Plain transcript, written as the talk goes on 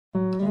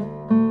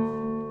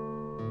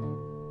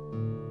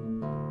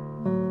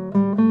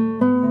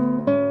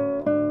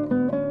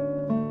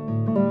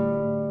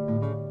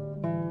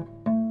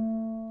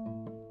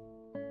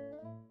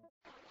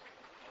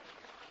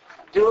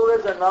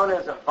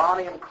Monism,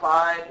 Bonnie and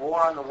Clyde,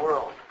 War on the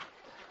World.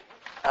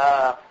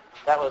 That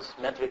was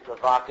meant to be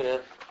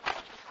provocative.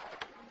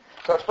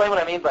 So I'll explain what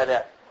I mean by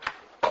that.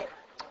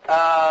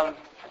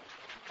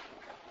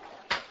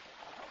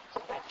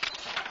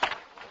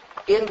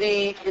 In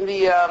the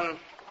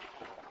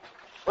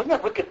wasn't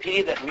that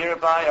Wikipedia, that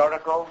Mirabai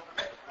article?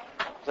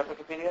 Is that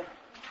Wikipedia?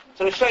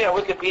 So to show you how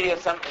Wikipedia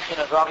is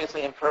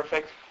obviously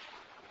imperfect,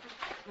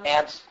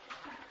 and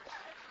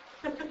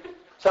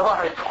so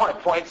I want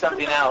to point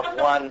something out,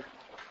 one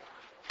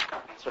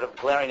sort of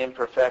glaring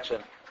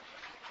imperfection.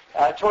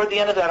 Toward the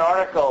end of that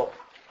article,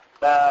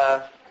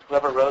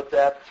 whoever wrote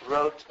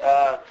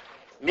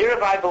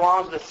Mirabai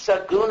belongs to the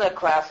Saguna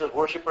class of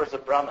worshippers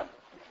of Brahman.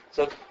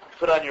 So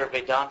put on your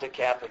Vedanta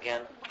cap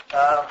again.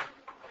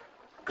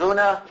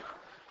 Guna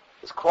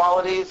is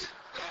qualities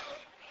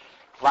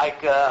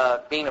like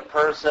being a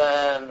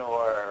person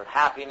or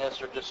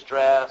happiness or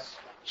distress,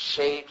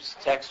 shapes,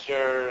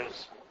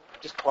 textures,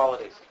 just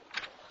qualities.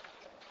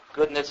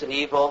 Goodness and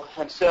evil.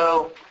 And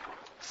so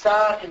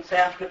Sa in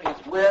Sanskrit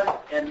means with,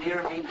 and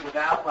Nir means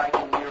without, like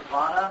in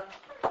Nirvana.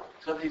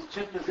 So these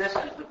two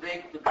positions,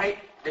 the great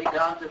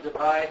Vedanta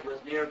divide was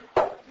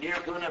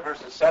Nirguna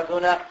versus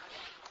Saguna.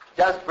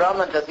 Does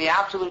Brahman, does the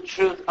absolute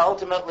truth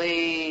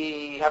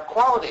ultimately have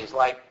qualities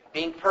like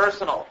being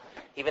personal,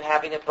 even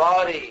having a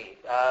body,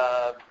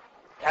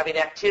 having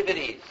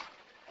activities?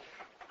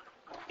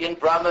 In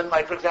Brahman,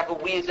 like for example,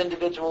 we as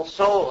individual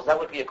souls, that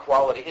would be a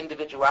quality,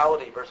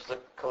 individuality versus a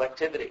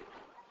collectivity.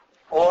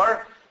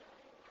 Or,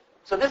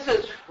 so this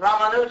is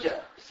Ramanuja,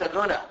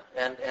 Saguna,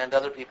 and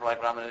other people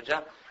like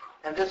Ramanuja,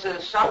 and this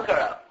is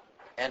Shankara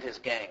and his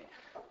gang.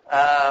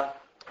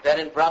 That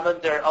in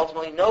Brahman there are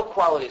ultimately no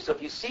qualities. So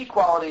if you see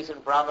qualities in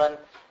Brahman,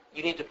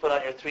 you need to put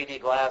on your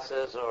 3D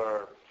glasses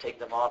or take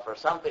them off or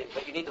something,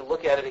 but you need to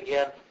look at it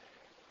again,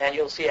 and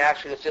you'll see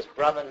actually it's just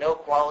Brahman, no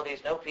qualities,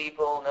 no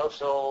people, no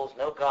souls,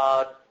 no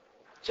God,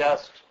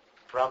 just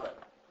Brahman.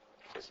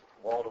 Just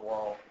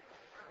wall-to-wall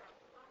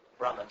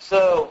Brahman.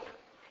 So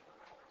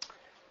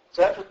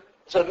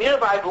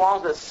Mirabai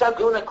belongs to the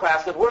Saguna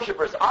class of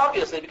worshippers,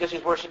 obviously because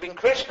she's worshiping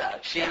Krishna.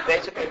 She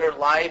basically, her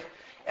life,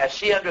 as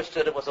she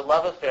understood it, was a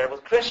love affair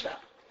with Krishna.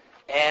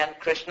 And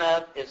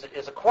Krishna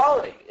is a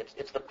quality.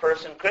 It's the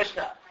person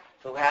Krishna,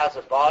 who has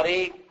a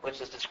body which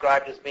is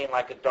described as being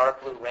like a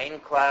dark blue rain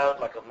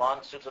cloud, like a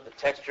monsoon, so the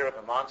texture of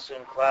a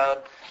monsoon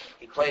cloud.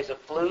 He plays a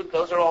flute.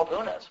 Those are all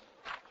gunas.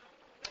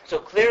 So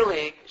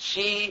clearly,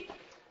 she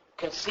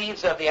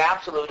conceives of the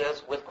absolute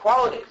as with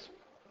qualities.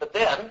 But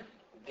then,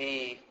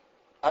 the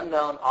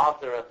unknown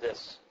author of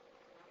this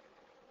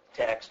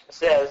text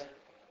says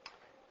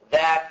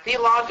that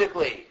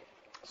theologically,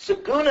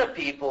 Saguna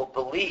people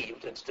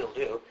believed, and still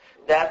do,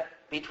 that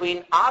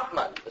between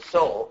Atman, the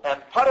soul,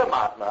 and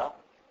Paramatma,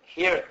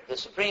 here, the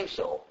Supreme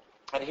Soul,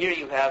 and here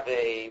you have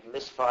a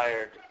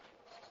misfired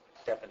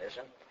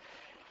definition.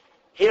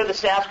 Here the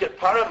Sanskrit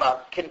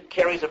parama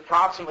carries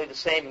approximately the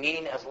same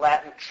meaning as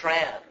Latin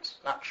trans,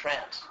 not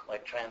trance,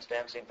 like trance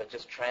dancing, but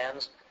just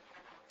trans.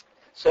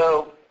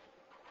 So,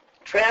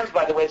 trans,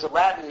 by the way, is a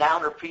Latin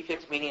noun or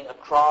prefix meaning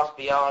across,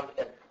 beyond,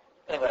 and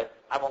anyway,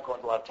 I won't go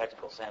into a lot of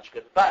technical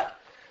Sanskrit, but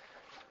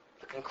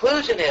the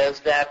conclusion is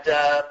that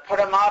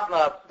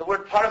Paramatma, the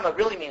word Parama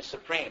really means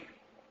supreme.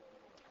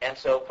 And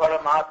so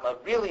Paramatma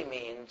really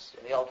means,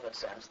 in the ultimate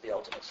sense, the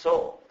ultimate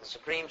soul, the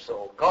supreme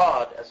soul,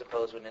 God, as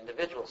opposed to an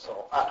individual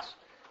soul, us.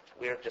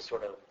 We're just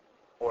sort of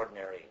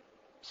ordinary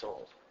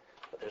souls.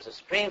 But there's a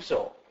supreme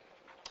soul.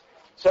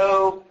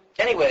 So,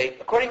 anyway,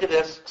 according to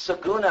this,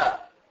 Saguna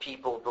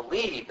people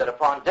believe that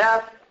upon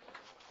death,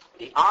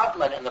 the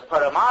Atman and the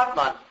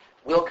Paramatman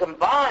will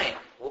combine,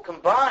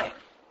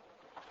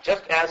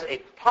 just as a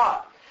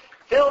pot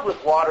filled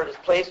with water is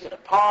placed in a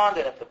pond,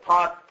 and if the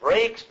pot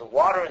breaks, the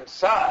water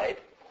inside,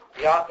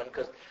 the Atman,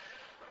 because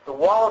the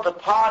wall of the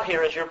pot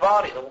here is your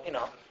body,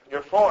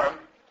 your form,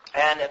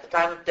 and at the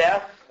time of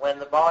death, when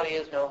the body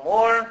is no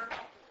more,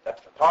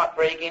 that's the pot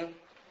breaking,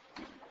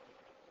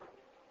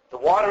 the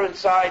water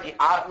inside, the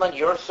Atman,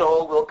 your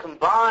soul, will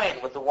combine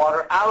with the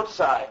water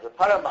outside, the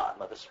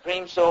Paramatma, the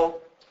Supreme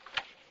Soul.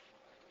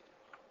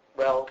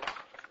 Well,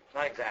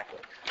 not exactly.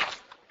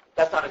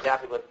 That's not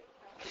exactly what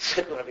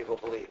Saguna people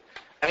believe.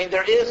 I mean,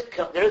 there's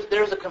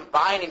a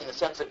combining in the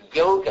sense of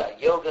yoga.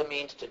 Yoga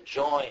means to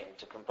join,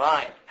 to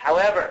combine.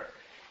 However,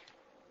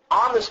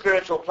 on the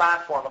spiritual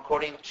platform,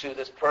 according to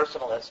this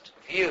personalist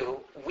view,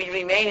 we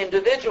remain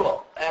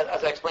individual,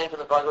 as I explained from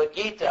the Bhagavad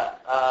Gita.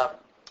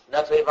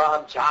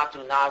 Natvevam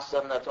chatu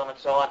nasam natam, and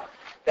so on.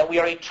 That we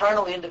are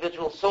eternally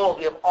individual souls.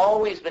 We have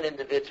always been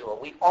individual.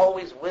 We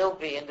always will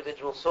be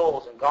individual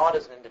souls, and God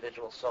is an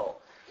individual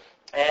soul.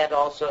 And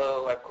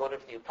also, I've quoted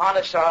from the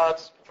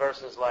Upanishads,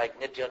 verses like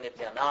Nitya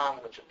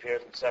Nityanam, which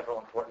appears in several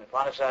important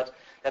Upanishads,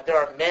 that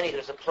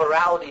there's a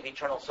plurality of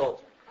eternal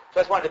souls. So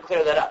I just wanted to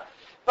clear that up.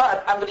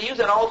 But I'm going to use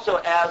that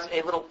also as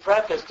a little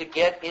preface to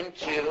get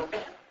into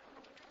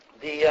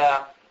the,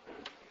 a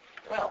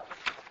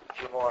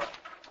few more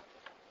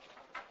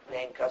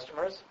paying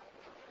customers.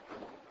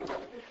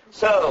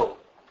 So,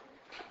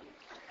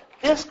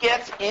 this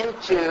gets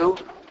into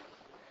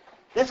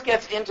this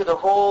gets into the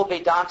whole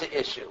Vedanta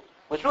issue,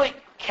 which really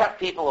kept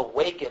people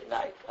awake at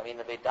night,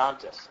 the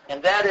Vedantists.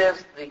 And that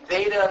is the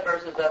Veda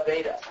versus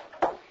Aveda.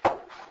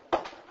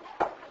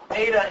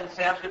 Veda in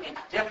Sanskrit means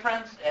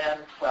difference, and,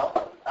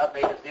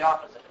 Aveda is the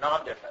opposite,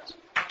 non-difference.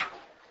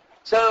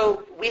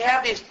 So we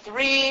have these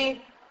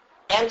three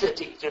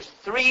entities. There's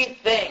three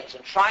things,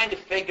 and trying to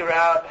figure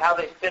out how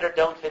they fit or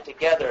don't fit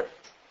together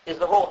is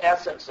the whole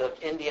essence of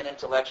Indian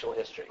intellectual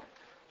history,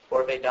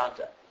 or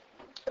Vedanta.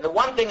 And the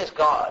one thing is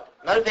God.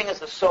 Another thing is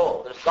the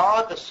soul. There's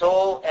God, the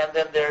soul, and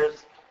then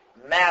there's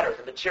matter,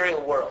 the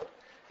material world.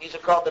 These are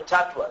called the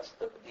tattvas,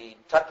 the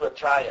tattva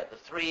traya, the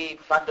three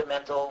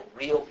fundamental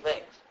real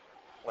things.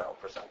 Well,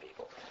 for some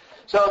people.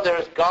 So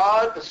there's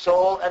God, the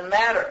soul, and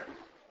matter.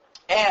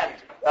 And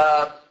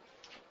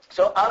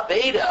so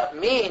Aveda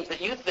means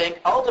that you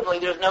think ultimately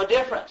there's no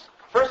difference.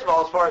 First of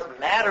all, as far as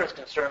matter is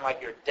concerned, like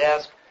your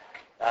desk,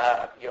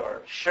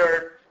 your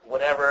shirt,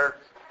 whatever,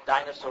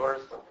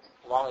 dinosaurs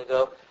long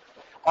ago,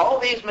 all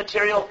these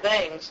material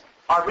things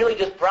are really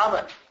just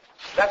Brahman.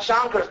 That's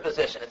Shankar's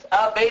position. It's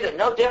Aveda,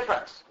 no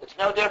difference. It's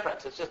no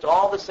difference. It's just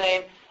all the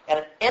same. And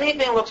if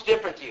anything looks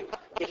different to you,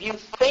 if you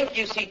think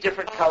you see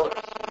different colors,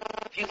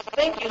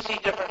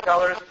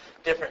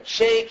 different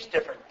shapes,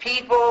 different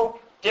people,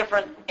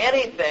 different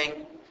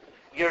anything,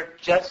 you're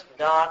just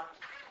not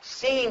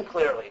seeing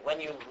clearly. When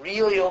you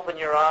really open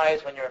your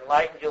eyes, when you're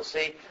enlightened, you'll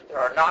see there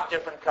are not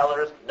different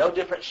colors, no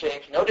different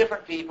shapes, no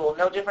different people,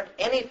 no different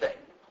anything.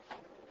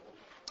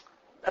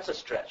 That's a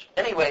stretch.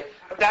 Anyway,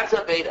 that's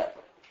Aveda.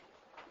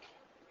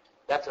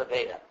 That's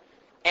Aveda.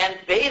 And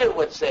Veda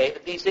would say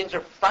that these things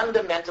are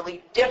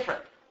fundamentally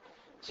different.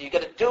 So you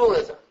get a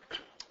dualism,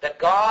 that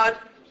God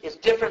is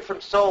different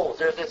from souls.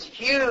 There's this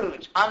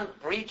huge,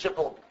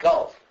 unbreachable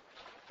gulf.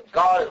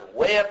 God is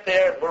way up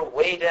there, and we're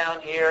way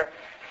down here.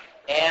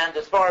 And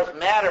as far as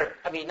matter,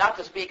 not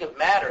to speak of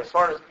matter, as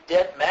far as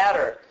dead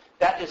matter,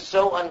 that is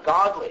so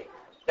ungodly.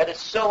 That is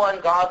so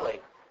ungodly,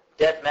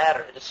 dead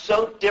matter. It is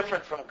so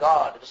different from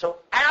God. It is so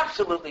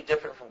absolutely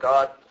different from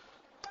God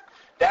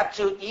that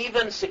to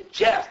even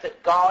suggest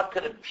that God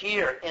could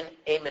appear in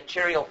a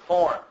material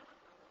form,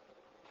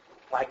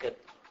 like a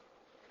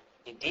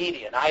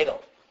deity, an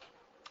idol,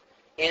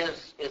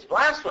 is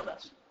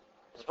blasphemous.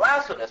 It's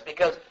blasphemous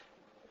because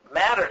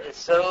matter is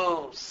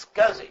so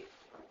scuzzy.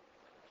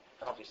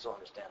 I don't know if you still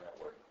understand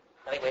that word.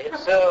 Anyway,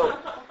 it's so,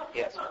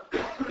 yes.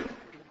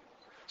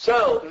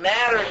 So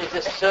matter is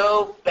just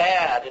so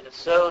bad, and it's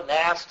so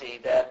nasty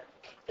that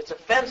it's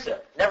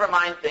offensive. Never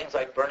mind things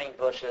like burning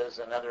bushes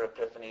and other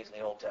epiphanies in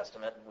the Old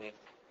Testament.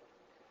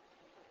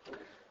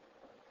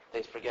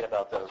 They forget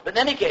about those. But in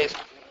any case,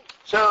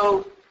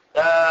 so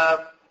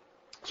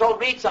I'll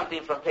read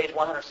something from page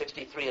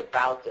 163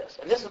 about this.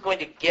 And this is going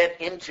to get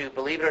into,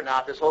 believe it or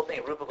not, this whole thing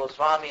of Rupa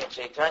Goswami and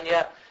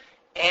Chaitanya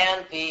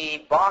and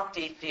the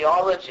Bhakti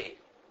theology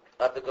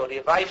of the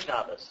Gaudiya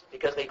Vaishnavas,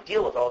 because they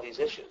deal with all these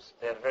issues.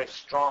 They have a very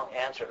strong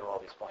answer to all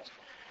these points.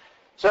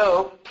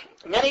 So,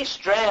 many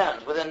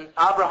strands within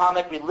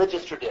Abrahamic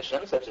religious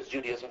traditions, such as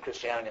Judaism,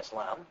 Christianity,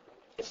 and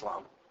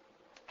Islam,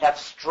 have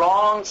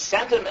strong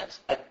sentiments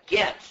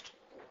against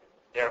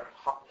their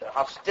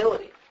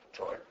hostility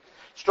toward,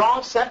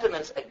 strong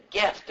sentiments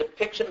against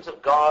depictions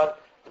of God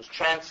whose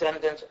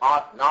transcendence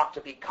ought not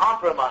to be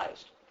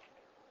compromised.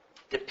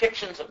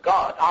 Depictions of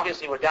God.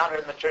 Obviously, we're down here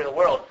in the material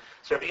world,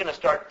 so if you're going to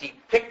start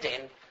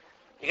depicting,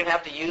 you're going to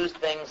have to use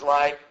things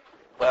like,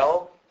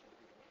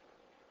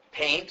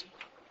 paint,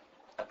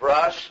 a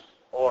brush,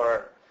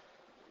 or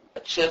a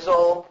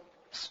chisel,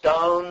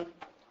 stone,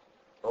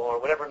 or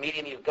whatever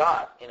medium you've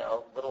got,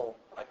 little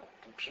like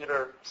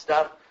computer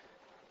stuff.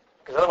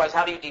 Because otherwise,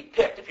 how do you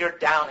depict? If you're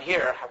down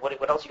here,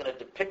 what else are you going to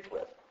depict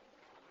with?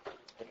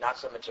 If not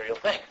some material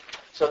thing.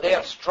 So they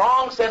have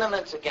strong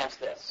sentiments against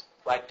this.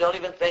 Like, don't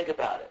even think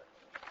about it.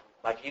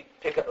 Like, you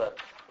pick up a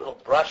little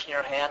brush in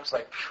your hand, it's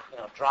like,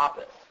 drop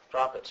it,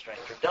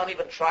 stranger. Don't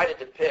even try to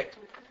depict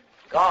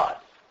God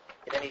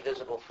in any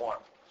visible form.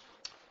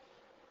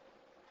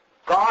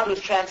 God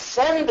who's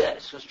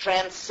transcendent,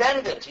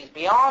 he's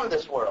beyond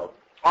this world,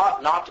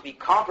 ought not to be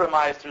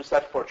compromised through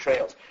such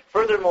portrayals.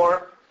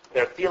 Furthermore,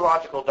 their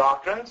theological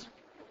doctrines,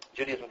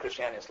 Judaism,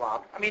 Christianity,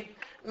 Islam,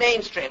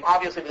 mainstream.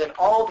 Obviously, within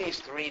all these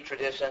three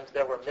traditions,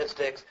 there were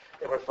mystics,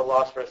 there were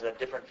philosophers that had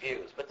different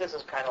views. But this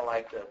is kind of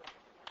like the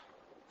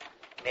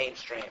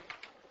mainstream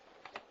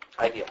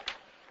idea.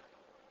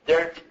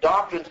 Their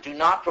doctrines do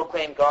not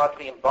proclaim God to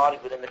be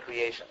embodied within the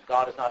creation.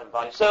 God is not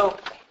embodied. So,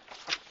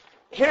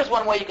 here's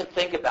one way you can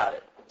think about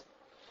it.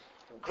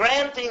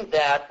 Granting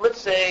that,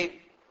 let's say,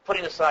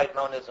 putting aside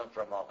monism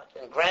for a moment,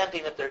 and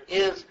granting that there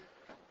is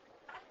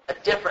a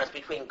difference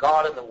between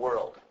God and the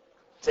world,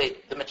 say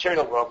the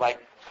material world, like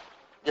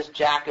this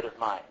jacket of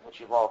mine, which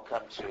you've all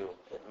come to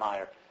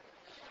admire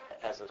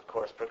as the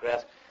course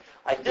progressed.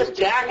 Like this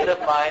jacket of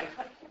mine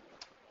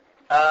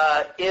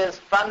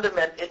is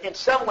in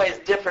some ways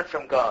different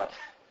from God.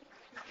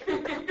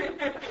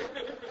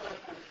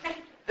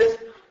 This,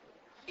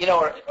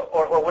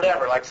 or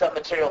whatever, like some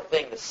material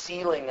thing, the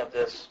ceiling of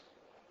this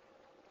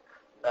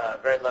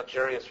very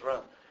luxurious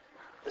room.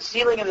 The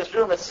ceiling in this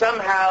room is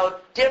somehow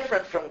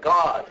different from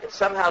God. It's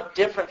somehow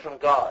different from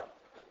God.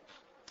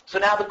 So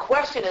now the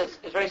question is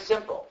very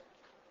simple.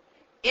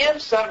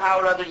 If somehow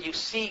or other you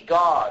see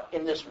God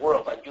in this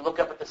world, like you look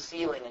up at the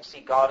ceiling and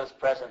see God is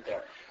present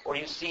there, or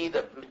you see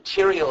the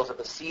materials of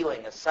the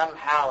ceiling as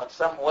somehow, in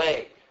some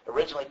way,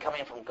 originally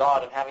coming from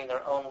God and having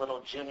their own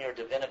little junior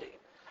divinity.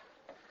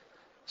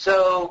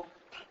 So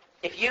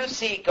if you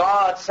see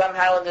God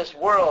somehow in this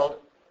world,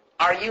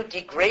 are you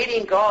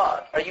degrading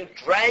God? Are you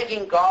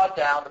dragging God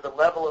down to the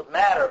level of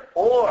matter?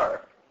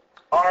 Or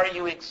are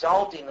you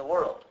exalting the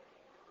world?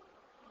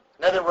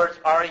 In other words,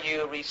 are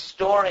you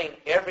restoring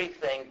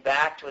everything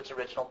back to its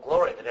original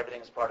glory, that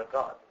everything is part of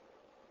God?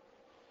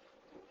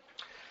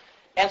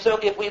 And so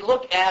if we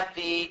look at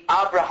the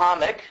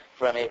Abrahamic,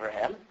 from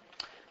Abraham,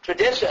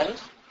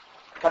 traditions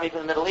coming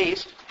from the Middle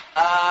East,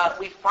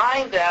 we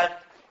find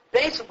that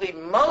basically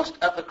most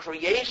of the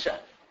creation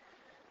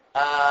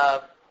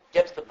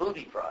gets the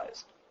booby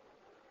prize.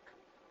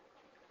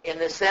 In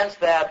the sense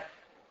that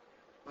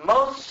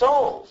most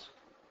souls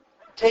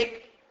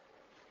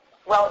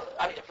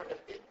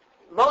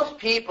most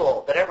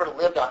people that ever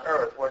lived on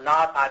earth were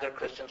not either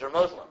Christians or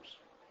Muslims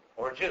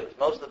or Jews.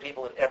 Most of the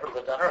people that ever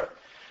lived on earth.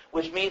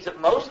 Which means that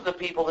most of the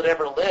people that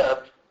ever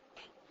lived,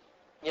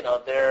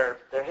 their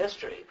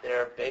history,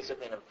 they're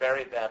basically in a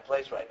very bad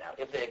place right now,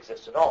 if they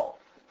exist at all.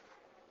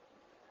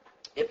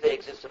 If they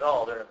exist at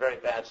all, they're in a very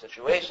bad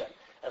situation.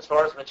 As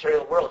far as the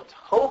material world, it's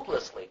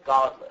hopelessly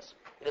godless.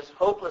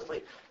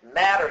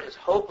 Matter is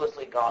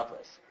hopelessly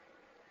godless.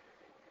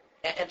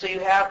 And so you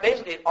have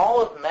basically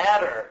all of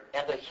matter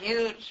and a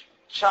huge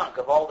chunk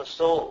of all the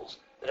souls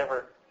that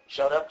ever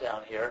showed up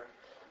down here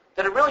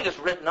that are really just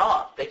written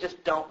off. They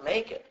just don't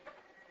make it.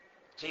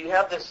 So you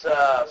have this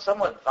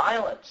somewhat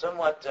violent,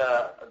 somewhat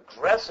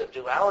aggressive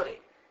duality.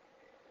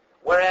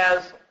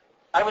 Whereas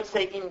I would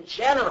say in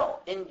general,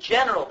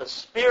 the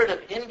spirit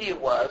of India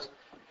was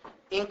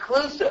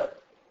inclusive,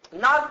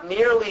 not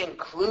merely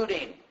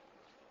including,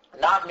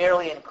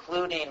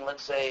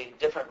 let's say,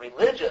 different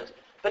religions,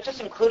 but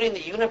just including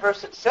the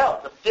universe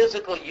itself. The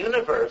physical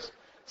universe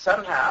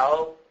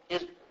somehow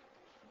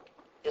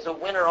is a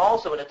winner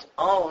also in its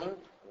own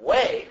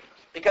way,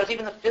 because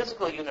even the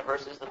physical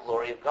universe is the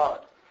glory of God.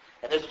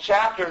 And there's a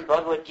chapter in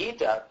Bhagavad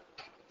Gita,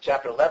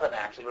 chapter 11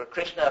 actually, where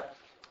Krishna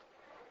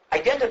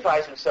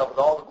identifies himself with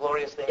all the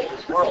glorious things of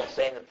this world,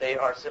 saying that they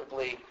are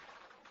simply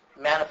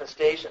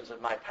manifestations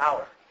of my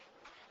power.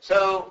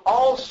 So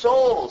all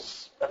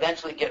souls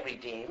eventually get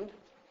redeemed,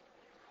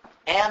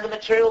 and the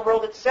material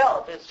world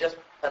itself is just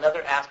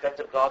another aspect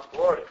of God's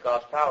glory, of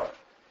God's power.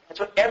 And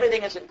so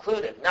everything is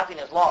included. Nothing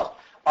is lost.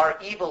 Our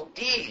evil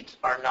deeds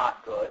are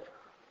not good,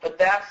 but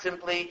that's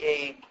simply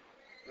a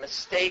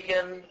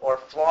mistaken or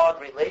flawed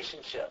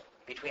relationship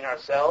between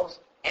ourselves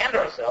and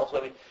ourselves, the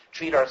way we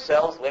treat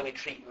ourselves, the way we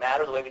treat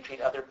matter, the way we treat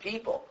other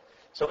people.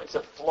 So it's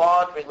a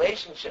flawed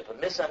relationship, a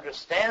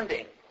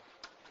misunderstanding.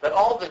 But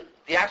all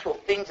the actual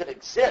things that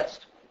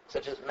exist,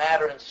 such as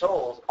matter and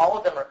souls, all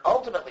of them are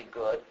ultimately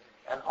good,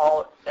 and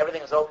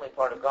everything is ultimately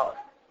part of God.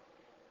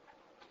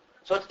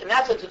 So in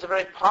that sense, it's a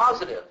very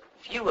positive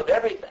view of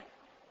everything.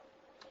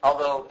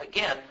 Although,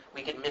 again,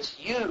 we can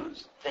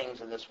misuse things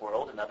in this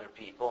world and other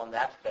people, and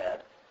that's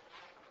bad.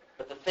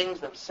 But the things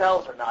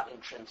themselves are not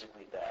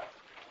intrinsically bad.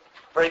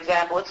 For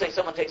example, let's say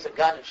someone takes a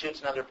gun and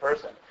shoots another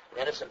person,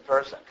 an innocent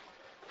person.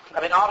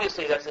 I mean,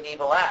 obviously that's an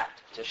evil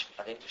act, to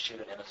shoot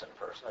an innocent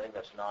person. I think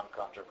that's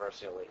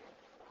non-controversially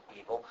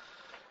evil.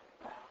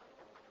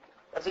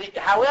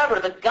 However,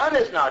 the gun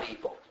is not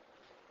evil.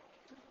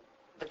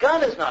 The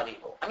gun is not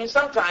evil. I mean,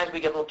 sometimes we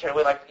get a little carried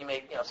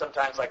away,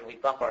 sometimes like if we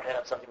bump our head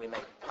on something, we may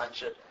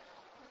punch it.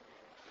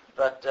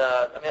 But,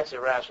 that's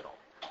irrational.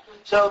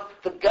 So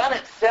the gun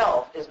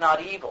itself is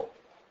not evil.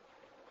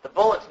 The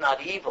bullet's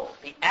not evil.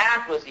 The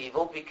act was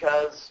evil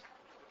because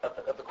of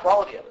the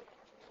quality of it.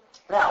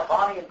 Now,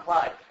 Bonnie and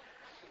Clyde.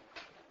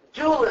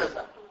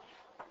 Dualism.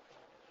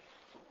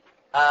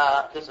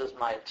 This is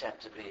my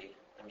attempt to be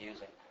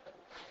amusing.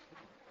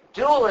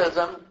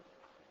 Dualism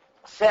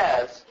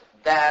says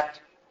that,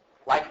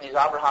 like in these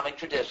Abrahamic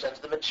traditions,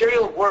 the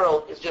material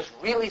world is just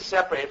really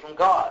separated from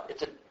God.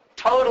 It's a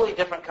totally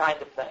different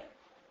kind of thing.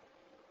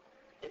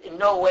 In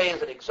no way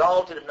is it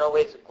exalted, in no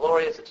way is it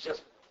glorious, it's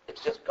just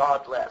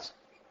godless.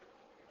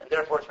 And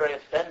therefore it's very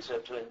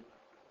offensive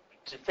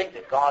to think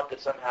that God could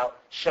somehow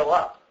show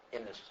up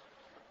in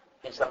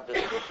some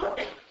physical form.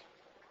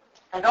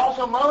 And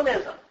also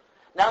monism.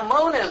 Now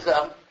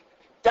monism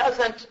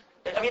doesn't,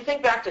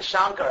 think back to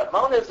Shankara.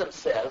 Monism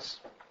says,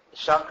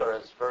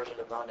 Shankara's version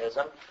of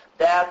monism,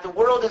 that the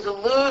world is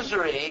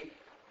illusory,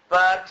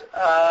 but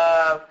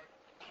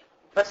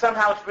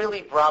somehow it's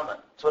really Brahman.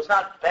 So it's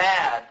not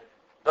bad,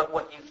 but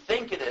what you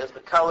think it is, the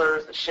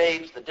colors, the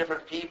shapes, the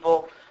different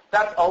people,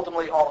 that's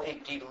ultimately all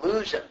a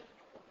delusion.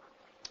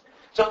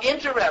 So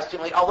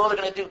interestingly, although they're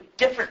going to do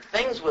different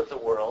things with the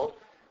world,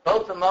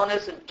 both the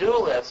monists and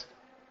dualists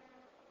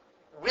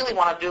really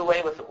want to do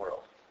away with the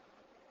world,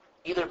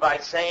 either by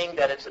saying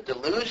that it's a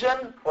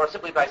delusion or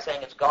simply by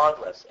saying it's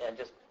godless and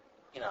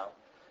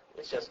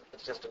it's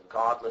just a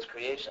godless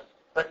creation.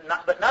 but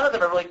none of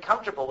them are really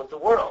comfortable with the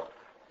world.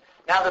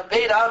 Now the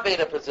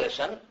Beta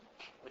position,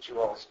 which you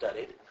all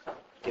studied,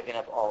 giving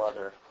up all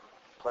other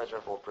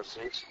pleasurable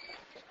pursuits,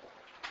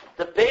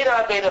 the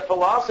Beta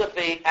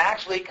philosophy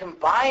actually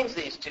combines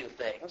these two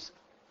things,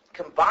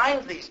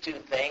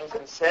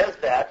 and says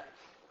that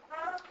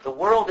the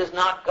world is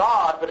not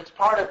God, but it's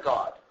part of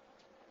God.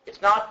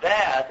 It's not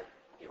bad.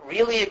 It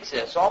really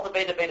exists. All the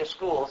Beta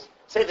schools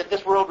say that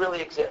this world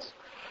really exists,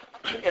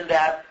 and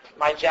that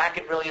my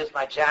jacket really is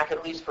my jacket,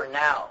 at least for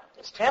now.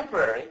 It's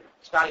temporary.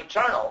 It's not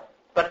eternal,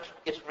 but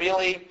it's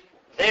really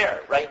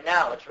there right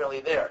now. It's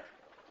really there.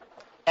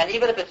 And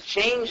even if it's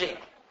changing,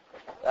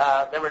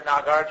 remember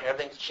Nagarjuna,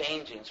 everything's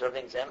changing, so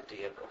everything's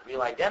empty of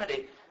real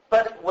identity.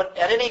 But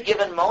at any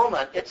given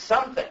moment, it's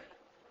something.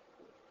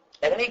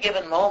 At any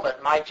given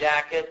moment, my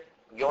jacket,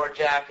 your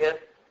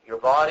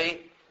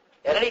body,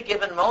 at any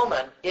given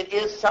moment, it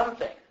is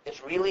something.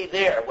 It's really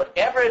there.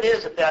 Whatever it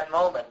is at that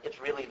moment, it's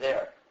really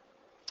there.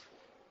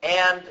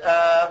 And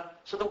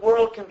so the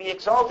world can be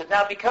exalted.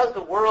 Now, because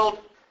the world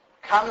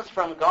comes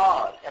from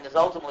God and is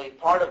ultimately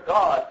part of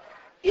God,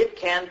 it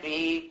can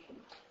be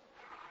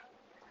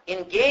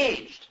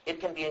engaged. It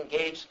can be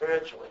engaged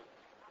spiritually.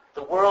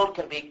 The world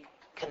can be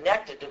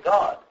connected to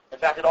God. In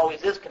fact, it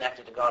always is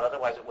connected to God,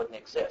 otherwise it wouldn't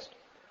exist.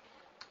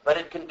 But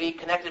it can be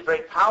connected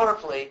very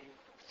powerfully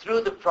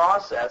through the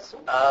process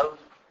of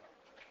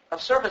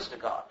service to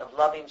God, of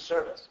loving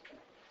service.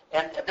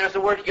 And there's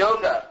the word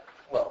yoga.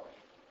 Well,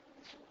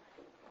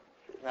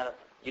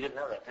 you didn't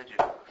know that, did you?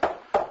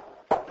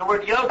 The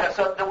word yoga.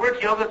 So the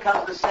word yoga comes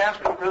from the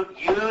Sanskrit root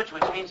yuj,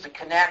 which means to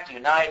connect,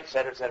 unite,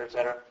 etc., etc.,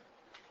 etc.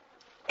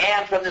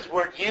 And from this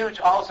word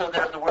yuj, also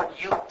there's the word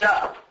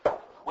yukta,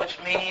 which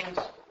means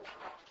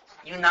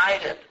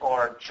united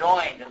or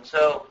joined. And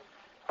so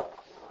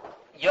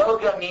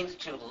yoga means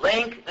to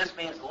link. This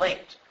means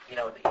linked. You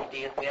know, the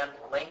ed at the end,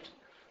 linked.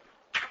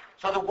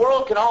 So the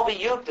world can all be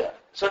yukta.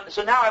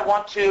 So now I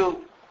want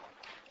to...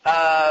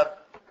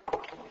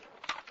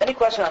 any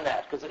question on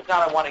that? Because if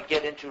not, I want to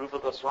get into Rupa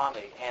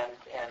Goswami.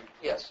 And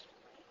yes?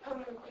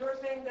 You were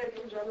saying that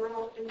in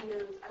general,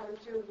 India's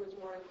attitude was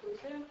more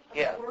inclusive of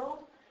the world,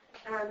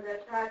 and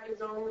that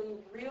is only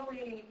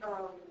really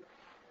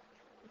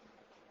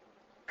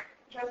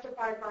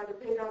justified by the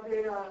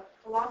Beta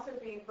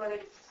philosophy, but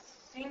it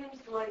seems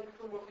like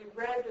from what we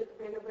read that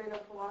the Beta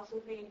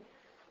philosophy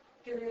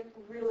didn't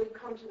really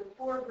come to the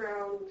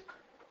foreground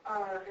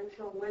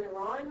until later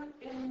on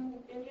in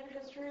Indian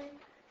history,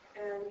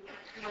 and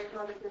might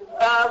not have been...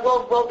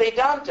 Well,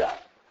 Vedanta.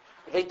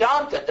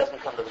 Vedanta doesn't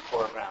come to the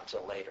foreground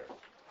till later.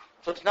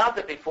 So it's not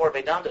that before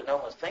Vedanta no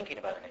one was thinking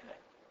about anything.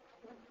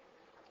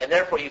 And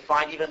therefore you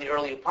find even the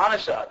early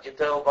Upanishads,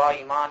 Yito va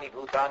imani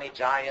bhutani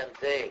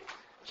jayante,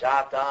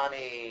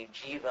 jatani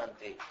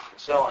jivanti, and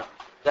so on,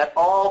 that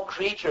all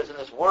creatures in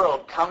this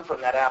world come from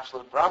that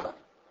absolute Brahman.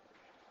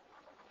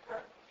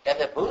 And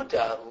the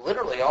Buddha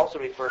literally also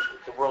refers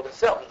to the world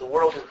itself. The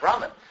world is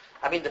Brahman.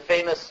 I mean, the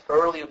famous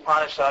early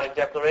Upanishadic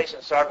declaration,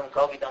 Sarvam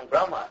Kalvidam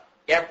Brahma,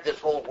 this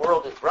whole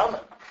world is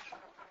Brahman.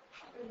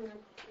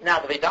 Mm-hmm. Now,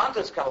 the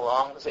Vedantas come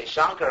along, let's say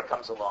Shankara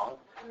comes along,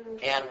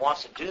 and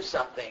wants to do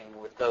something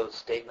with those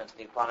statements in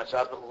the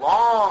Upanishads, but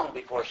long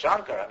before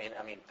Shankara,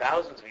 I mean,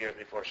 thousands of years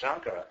before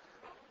Shankara,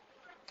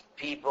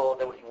 people,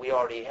 that we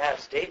already had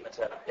statements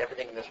that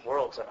everything in this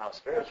world is somehow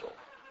spiritual.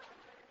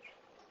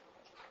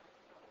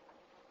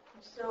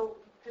 So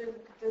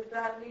does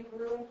that leave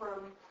room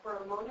for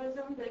a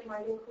monism that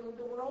might include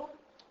the world,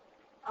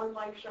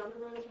 unlike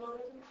Shankara's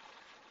monism?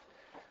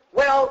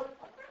 Well,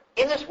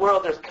 in this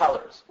world there's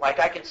colors. Like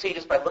I can see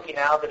just by looking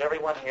out that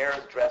everyone here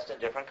is dressed in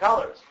different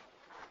colors.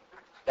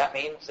 That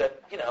means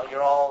that, you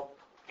all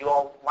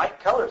like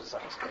colors to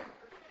some extent.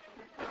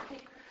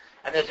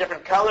 And there's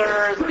different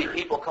colors.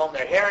 People comb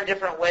their hair in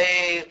different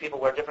ways. People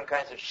wear different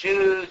kinds of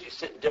shoes. You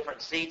sit in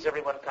different seats.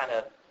 Everyone kind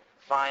of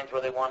finds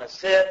where they want to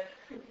sit.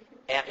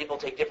 And people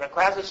take different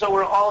classes. So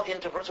we're all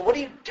into... So what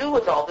do you do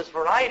with all this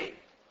variety?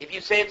 If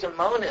you say it's a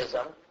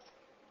monism,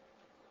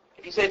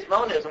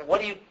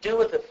 what do you do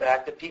with the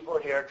fact that people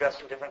here are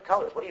dressed in different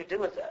colors? What do you do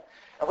with that?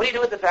 And what do you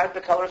do with the fact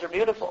that the colors are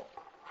beautiful?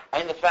 I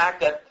mean, the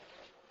fact that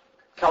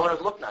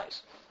colors look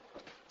nice.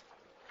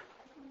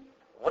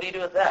 What do you do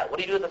with that? What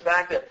do you do with the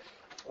fact that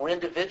we're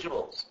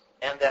individuals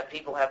and that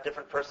people have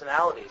different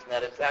personalities and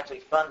that it's actually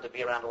fun to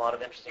be around a lot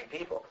of interesting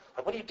people?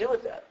 Like, what do you do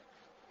with that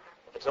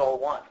if it's all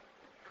one?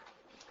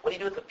 What do you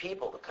do with the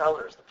people, the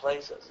colors, the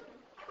places,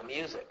 the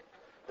music?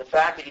 The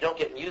fact that you don't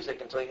get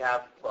music until you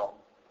have, well,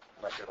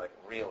 unless you're like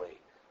really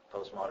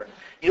postmodern,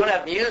 you don't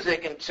have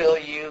music until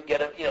you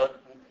get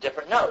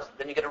different notes.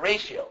 Then you get a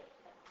ratio.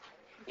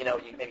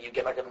 Maybe you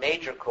get like a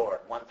major chord,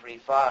 1, 3,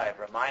 5,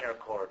 or a minor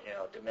chord,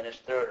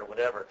 diminished third or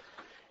whatever.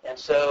 And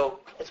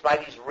so it's by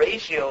these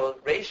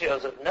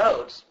ratios of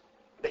notes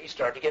that you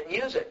start to get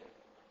music.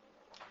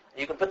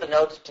 You can put the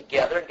notes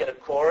together and get a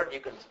chord. You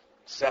can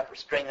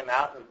string them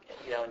out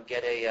and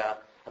get a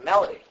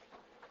melody.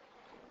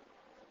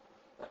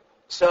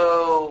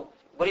 So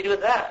what do you do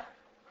with that?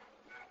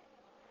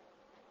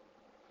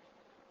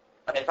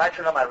 I mean, if I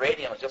turned on my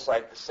radio and it was just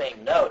like the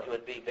same note, it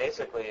would be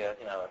basically,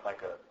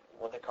 like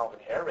what they call an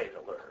air raid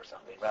alert or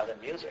something, rather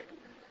than music.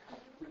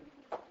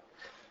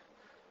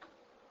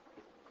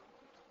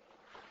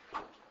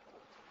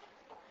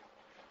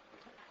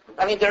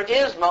 I mean, there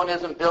is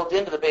monism built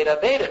into the Beta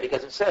Beta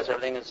because it says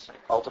everything is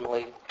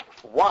ultimately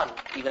one,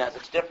 even as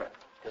it's different,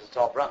 because it's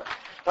all Brahman.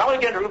 But I want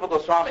to get into Rupa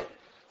Goswami.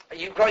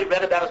 You probably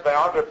read about his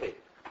biography.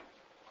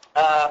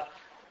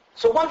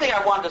 So one thing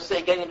I wanted to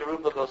say, getting into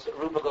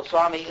Rupa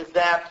Goswami, is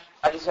that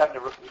I just have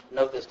to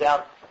note this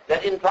down.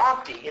 That in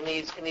bhakti, in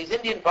these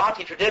Indian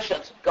bhakti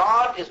traditions,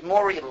 God is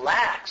more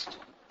relaxed.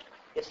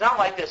 It's not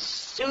like this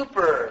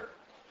super.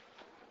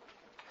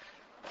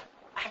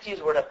 I have to use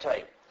the word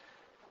uptight.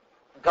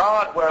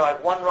 God, where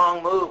like one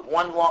wrong move,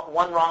 one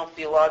wrong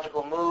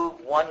theological move,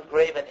 one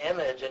graven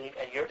image, and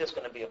you're just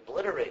going to be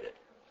obliterated.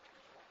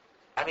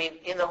 I mean,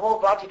 in the whole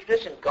bhakti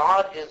tradition,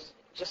 God is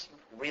just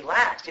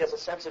relaxed. He has a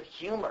sense of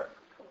humor.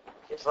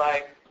 It's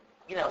like,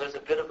 there's a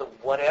bit of the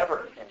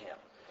whatever in him.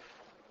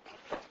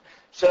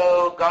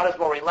 So God is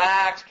more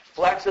relaxed,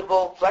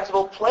 flexible,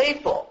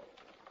 playful.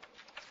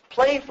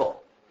 God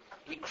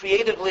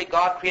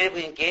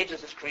creatively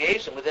engages his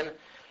creation within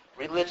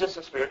religious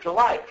and spiritual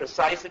life,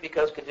 precisely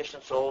because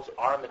conditioned souls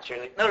are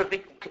materially... No,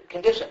 big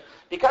condition.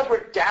 Because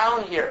we're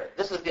down here,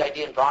 this is the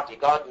idea in bhakti,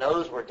 God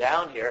knows we're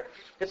down here,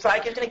 it's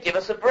like he's going to give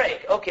us a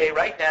break. Okay,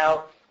 right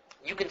now,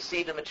 you can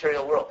see the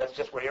material world. That's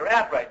just where you're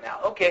at right now.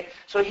 Okay,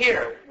 so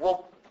here,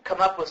 we'll come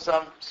up with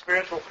some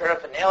spiritual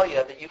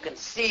paraphernalia that you can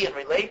see and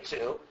relate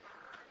to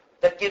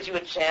that gives you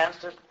a chance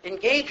to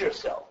engage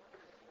yourself.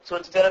 So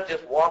instead of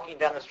just walking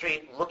down the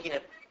street looking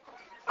at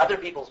other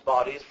people's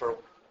bodies for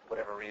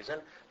whatever reason,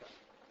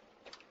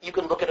 you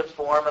can look at a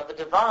form of the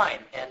divine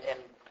and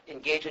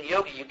engage in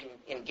yoga. You can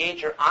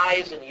engage your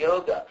eyes in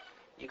yoga.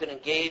 You can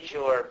engage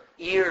your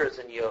ears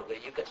in yoga.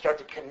 You can start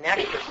to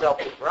connect yourself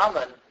to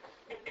Brahman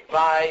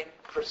by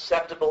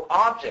perceptible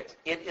objects.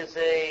 It's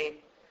a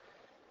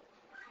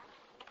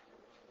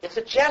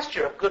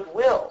gesture of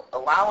goodwill,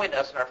 allowing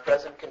us in our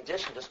present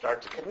condition to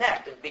start to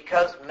connect. And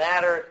because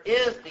matter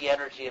is the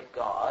energy of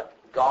God,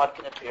 God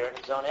can appear in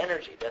his own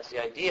energy. That's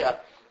the idea.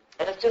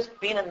 And it's just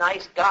being a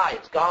nice guy.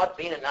 It's God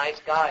being a nice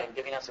guy and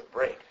giving us a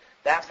break.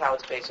 That's how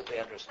it's basically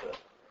understood.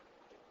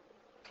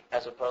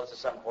 As opposed to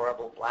some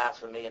horrible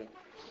blasphemy and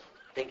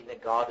thinking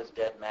that God is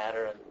dead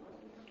matter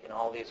and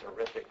all these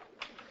horrific...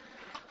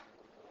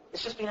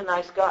 It's just being a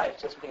nice guy.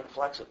 It's just being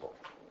flexible.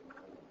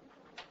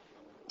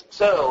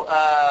 So,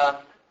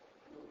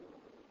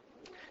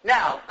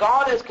 now,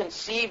 God is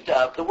conceived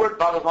of, the word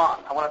Bhagavan,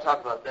 I want to talk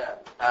about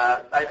that,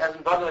 as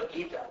in Bhagavad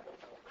Gita.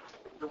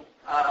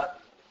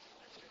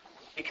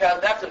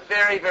 Because that's a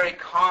very, very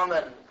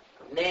common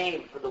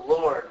name for the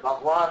Lord,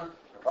 Bhagavan,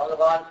 or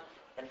Bhagavan.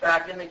 In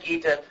fact, in the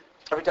Gita,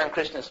 every time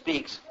Krishna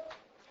speaks,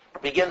 or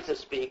begins to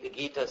speak, the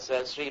Gita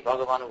says, Sri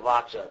Bhagavan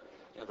Uvacha,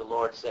 the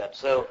Lord said.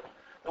 So,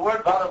 the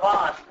word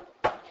Bhagavan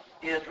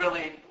is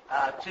really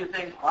two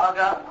things.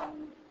 Bhaga,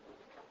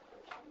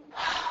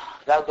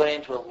 without going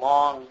into a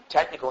long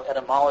technical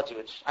etymology,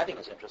 which I think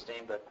is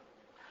interesting, but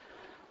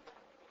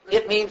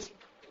it means,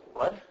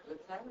 what?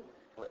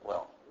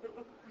 Well,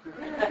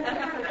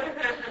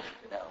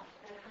 no.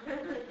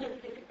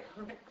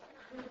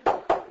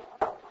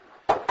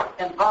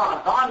 And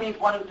Van means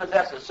one who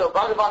possesses. So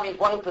Bhagavan means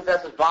one who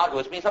possesses Bhaga,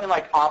 which means something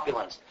like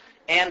opulence.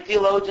 And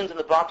theologians in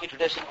the Bhakti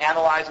tradition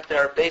analyze that there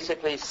are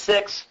basically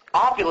 6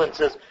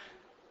 opulences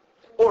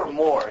or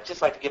more. It's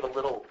just like to give a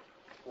little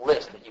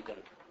list that you can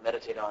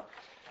meditate on.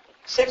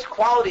 6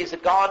 qualities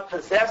that God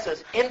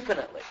possesses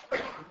infinitely,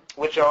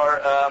 which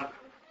are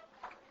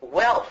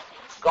wealth.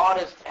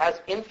 God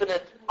has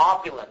infinite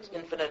opulence,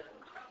 infinite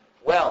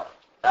wealth,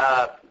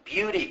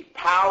 beauty,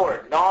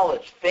 power,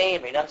 knowledge,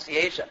 fame,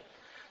 renunciation.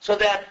 So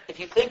that if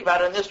you think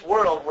about it, in this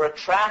world, we're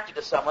attracted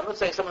to someone. Let's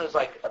say someone who's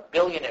like a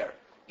billionaire.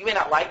 You may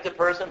not like the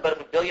person, but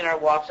if a billionaire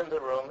walks into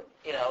the room,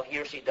 he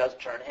or she does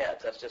turn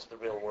heads. That's just the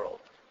real world.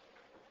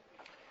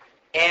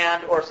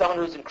 Or someone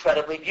who's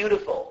incredibly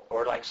beautiful,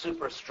 or like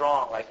super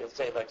strong, like let's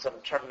say like some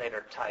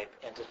Terminator type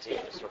entity,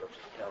 sort of,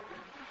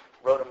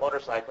 rode a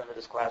motorcycle into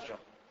this classroom.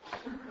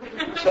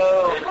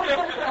 So,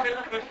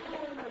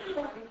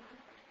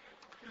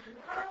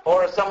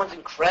 or someone's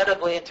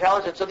incredibly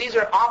intelligent. So these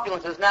are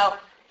opulences. Now,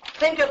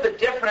 think of the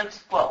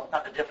difference. Well,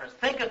 not the difference.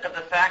 Think of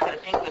the fact that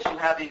in English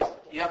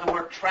you have the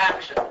word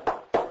traction,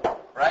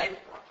 right?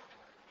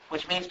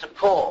 Which means to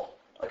pull,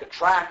 like a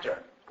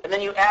tractor. And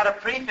then you add a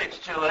prefix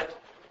to it,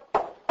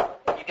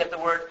 you get the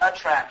word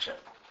attraction.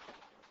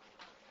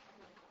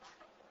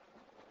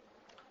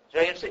 It's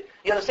very interesting.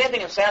 The same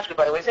thing in Sanskrit,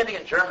 by the way, same thing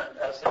in German,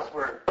 since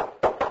we're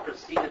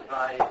preceded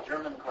by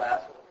German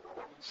class.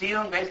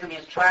 Sium basically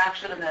means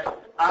traction, and then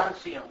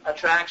ansium,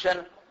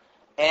 attraction.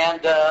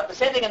 And the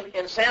same thing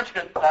in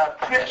Sanskrit,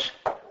 krish.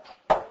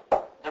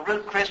 The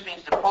root krish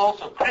means to pull,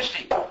 so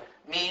krishi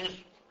means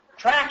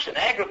traction,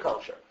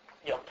 agriculture,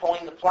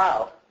 pulling the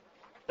plow.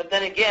 But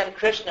then again,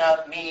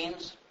 Krishna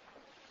means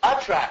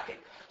attracting.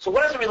 So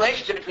what is the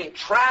relationship between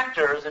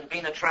tractors and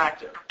being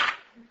attractive?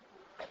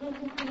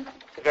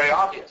 It's very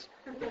obvious.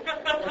 You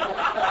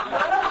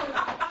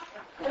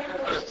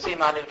should see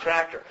my new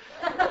tractor.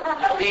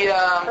 The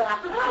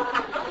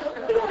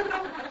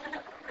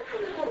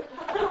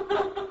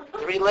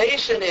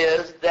relation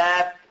is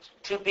that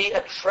to be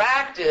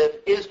attractive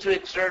is to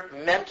exert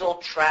mental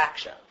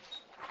traction.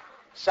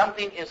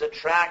 Something is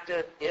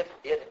attractive if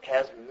it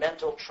has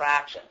mental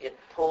traction. It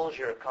pulls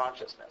your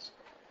consciousness.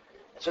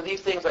 And so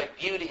these things like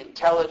beauty,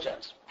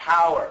 intelligence,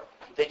 power,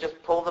 they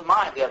just pull the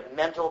mind. They have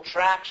mental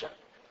traction.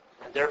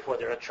 And therefore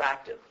they're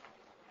attractive.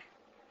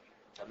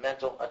 A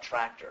mental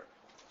attractor.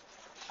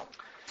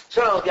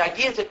 So the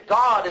idea is that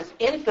God is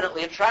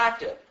infinitely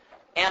attractive.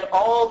 And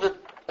all the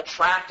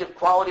attractive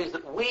qualities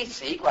that we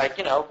seek, like,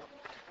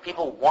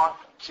 people want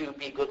to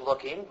be good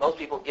looking. Most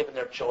people, given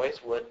their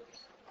choice, would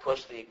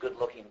push the good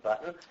looking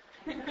button.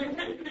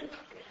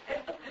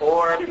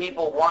 Or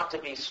people want to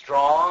be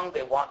strong.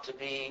 They want to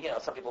be,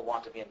 some people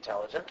want to be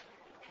intelligent.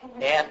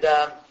 And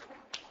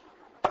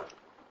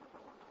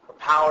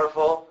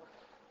powerful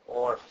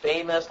or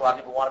famous. A lot of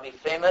people want to be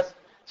famous.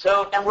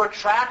 So, and we're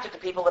attracted to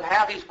people that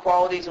have these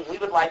qualities, and we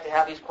would like to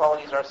have these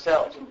qualities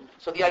ourselves.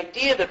 So the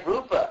idea that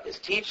Rupa is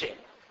teaching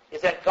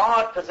is that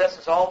God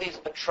possesses all these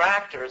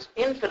attractors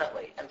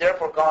infinitely, and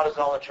therefore God is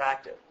all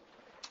attractive.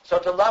 So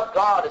to love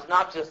God is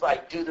not just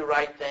like do the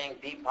right thing,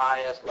 be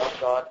pious, love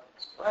God.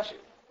 Bless you.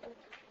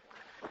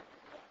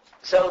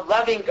 So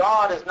loving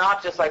God is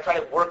not just like try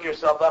to work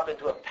yourself up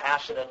into a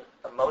passionate,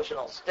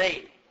 emotional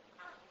state.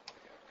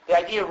 The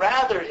idea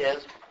rather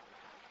is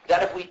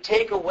that if we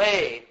take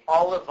away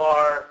all of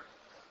our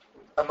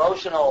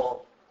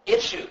emotional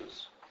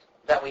issues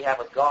that we have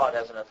with God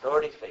as an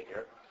authority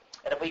figure,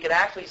 and if we could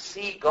actually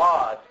see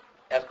God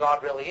as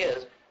God really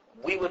is,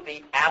 we would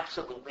be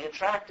absolutely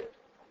attracted.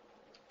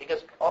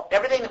 Because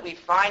everything that we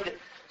find,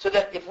 so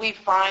that if we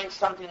find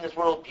something in this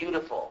world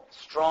beautiful,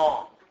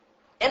 strong,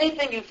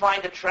 anything you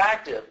find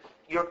attractive,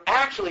 you're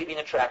actually being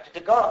attracted to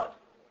God.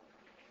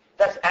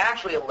 That's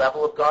actually a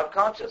level of God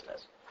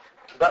consciousness.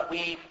 But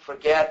we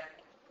forget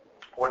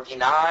or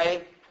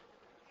deny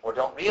or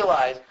don't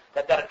realize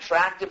that that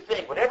attractive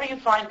thing, whatever you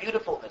find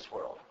beautiful in this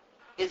world,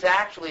 is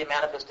actually a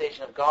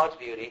manifestation of God's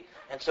beauty.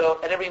 And so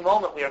at every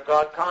moment we are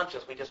God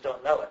conscious. We just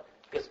don't know it.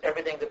 Because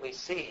everything that we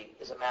see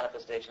is a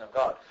manifestation of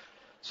God.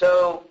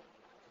 So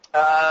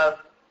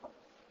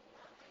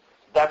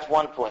that's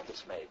one point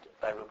that's made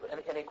by Rupa.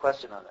 Any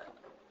question on that?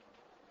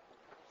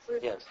 So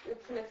yes.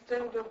 It's an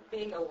extent of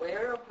being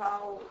aware of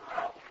how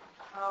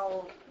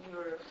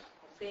you're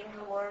seeing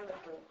the world.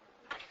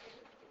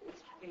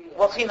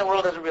 Well, seeing the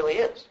world as it really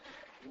is.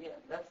 Yeah,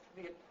 that's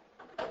the...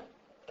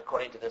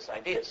 According to this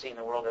idea, seeing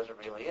the world as it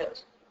really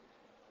is.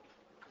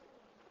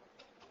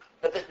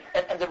 But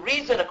the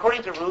reason,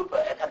 according to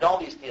Rupa and all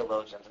these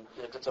theologians, and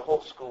it's a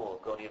whole school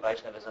of Gaudiya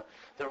Vaishnavism,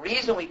 the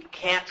reason we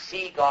can't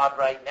see God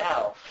right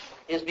now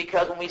is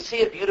because when we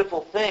see a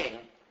beautiful thing,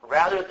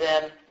 rather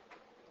than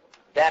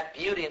that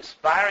beauty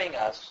inspiring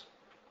us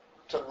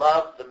to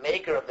love the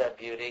maker of that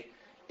beauty,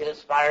 it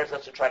inspires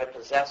us to try to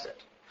possess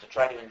it, to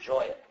try to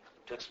enjoy it,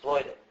 to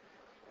exploit it.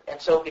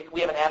 And so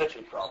we have an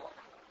attitude problem.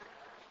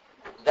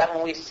 That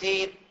when we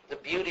see the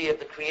beauty of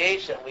the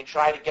creation, we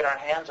try to get our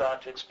hands on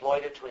it, to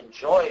exploit it, to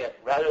enjoy it,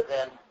 rather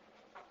than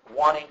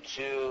wanting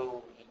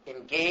to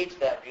engage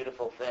that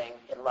beautiful thing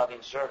in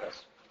loving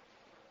service.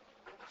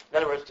 In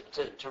other words,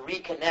 to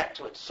reconnect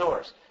to its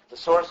source, the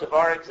source of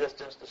our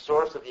existence, the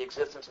source of the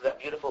existence of that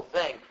beautiful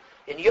thing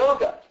in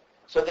yoga,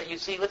 so that you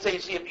see, let's say you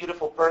see a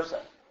beautiful person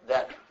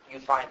that you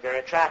find very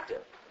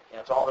attractive.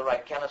 It's all the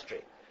right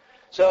chemistry.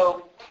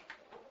 So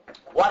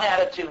one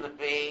attitude would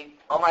be,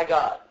 oh my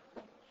God,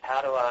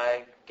 how do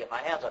I get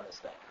my hands on this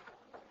thing?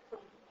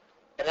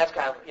 And that's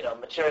kind of,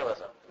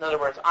 materialism. In other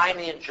words, I'm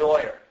the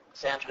enjoyer.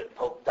 Sanskrit,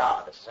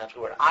 da, that's a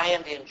Sanskrit word. I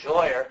am the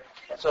enjoyer,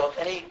 and so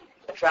any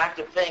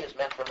attractive thing is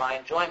meant for my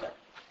enjoyment.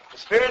 The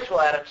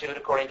spiritual attitude,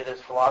 according to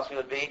this philosophy,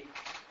 would be,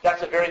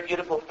 that's a very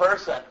beautiful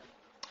person.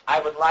 I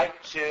would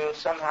like to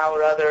somehow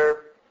or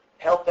other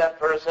help that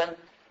person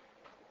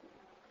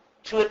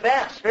to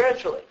advance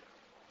spiritually,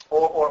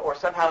 or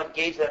somehow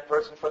engage that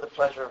person for the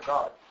pleasure of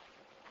God.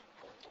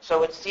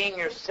 So it's seeing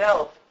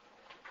yourself.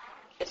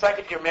 It's like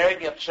if you're married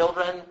and you have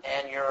children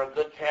and you're a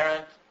good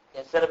parent,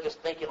 instead of just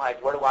thinking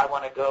like, where do I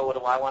want to go, what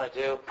do I want to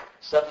do,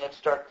 suddenly you have to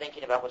start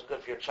thinking about what's good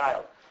for your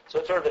child. So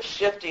it's sort of a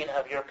shifting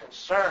of your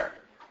concern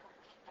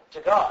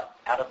to God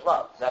out of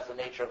love. That's the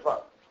nature of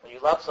love. When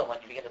you love someone,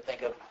 you begin to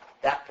think of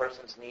that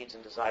person's needs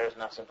and desires,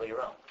 not simply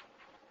your own.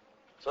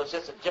 So it's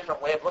just a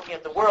different way of looking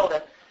at the world.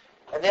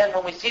 And then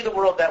when we see the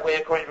world that way,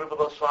 according to Rupa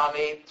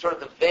Goswami, sort of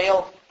the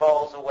veil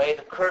falls away,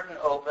 the curtain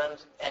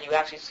opens, and you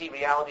actually see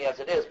reality as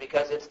it is,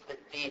 because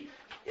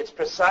it's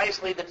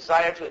precisely the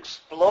desire to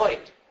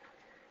exploit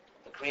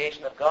the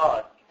creation of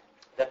God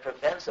that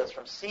prevents us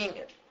from seeing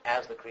it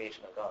as the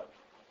creation of God.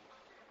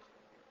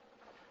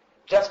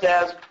 Just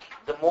as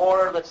the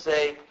more, let's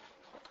say,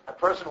 a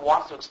person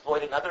wants to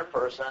exploit another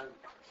person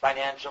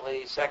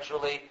financially,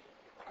 sexually,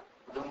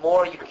 the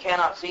more you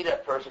cannot see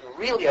that person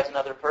really as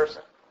another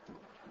person.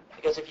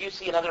 Because if you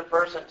see another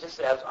person just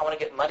as, I want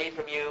to get money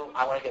from you,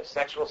 I want to get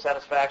sexual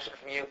satisfaction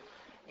from you,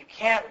 you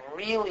can't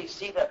really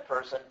see that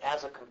person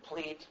as a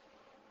complete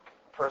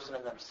person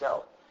in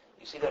themselves.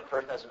 You see that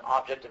person as an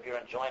object of your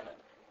enjoyment.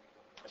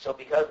 So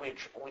because we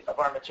of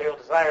our material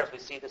desires, we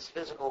see this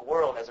physical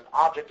world as an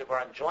object of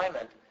our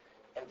enjoyment,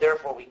 and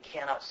therefore we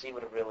cannot see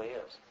what it really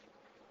is.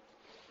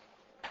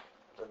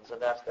 So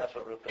that's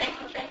what Rupa is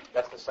teaching.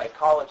 That's the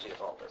psychology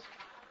of all this.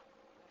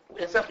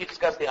 In some, we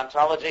discuss the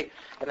ontology,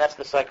 and that's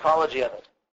the psychology of it.